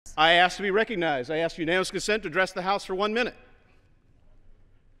I ask to be recognized. I ask unanimous consent to address the House for 1 minute.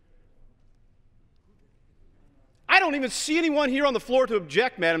 I don't even see anyone here on the floor to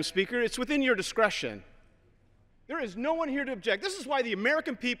object, Madam Speaker. It's within your discretion. There is no one here to object. This is why the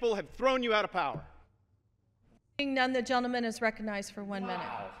American people have thrown you out of power. Seeing none, the gentleman is recognized for 1 minute.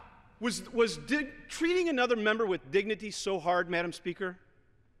 Was treating another member with dignity so hard, Madam Speaker?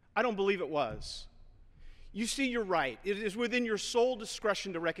 I don't believe it was. You see, you're right. It is within your sole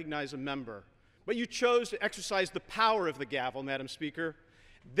discretion to recognize a member. But you chose to exercise the power of the gavel, Madam Speaker.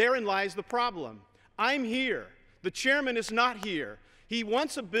 Therein lies the problem. I'm here. The chairman is not here. He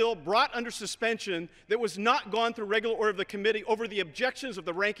wants a bill brought under suspension that was not gone through regular order of the committee over the objections of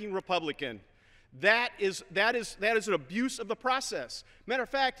the ranking Republican. That is an abuse of the process. Matter of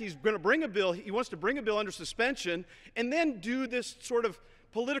fact, he's going to bring a bill, he wants to bring a bill under suspension and then do this sort of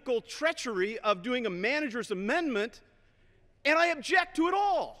political treachery of doing a manager's amendment, and I object to it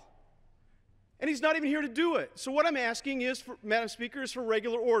all. And he's not even here to do it. So what I'm asking is, Madam Speaker, is for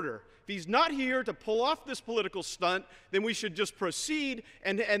regular order. If he's not here to pull off this political stunt, then we should just proceed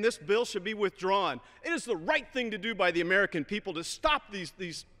and this bill should be withdrawn. It is the right thing to do by the American people to stop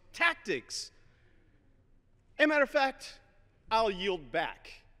these tactics. As a matter of fact, I'll yield back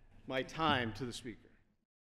my time to the Speaker.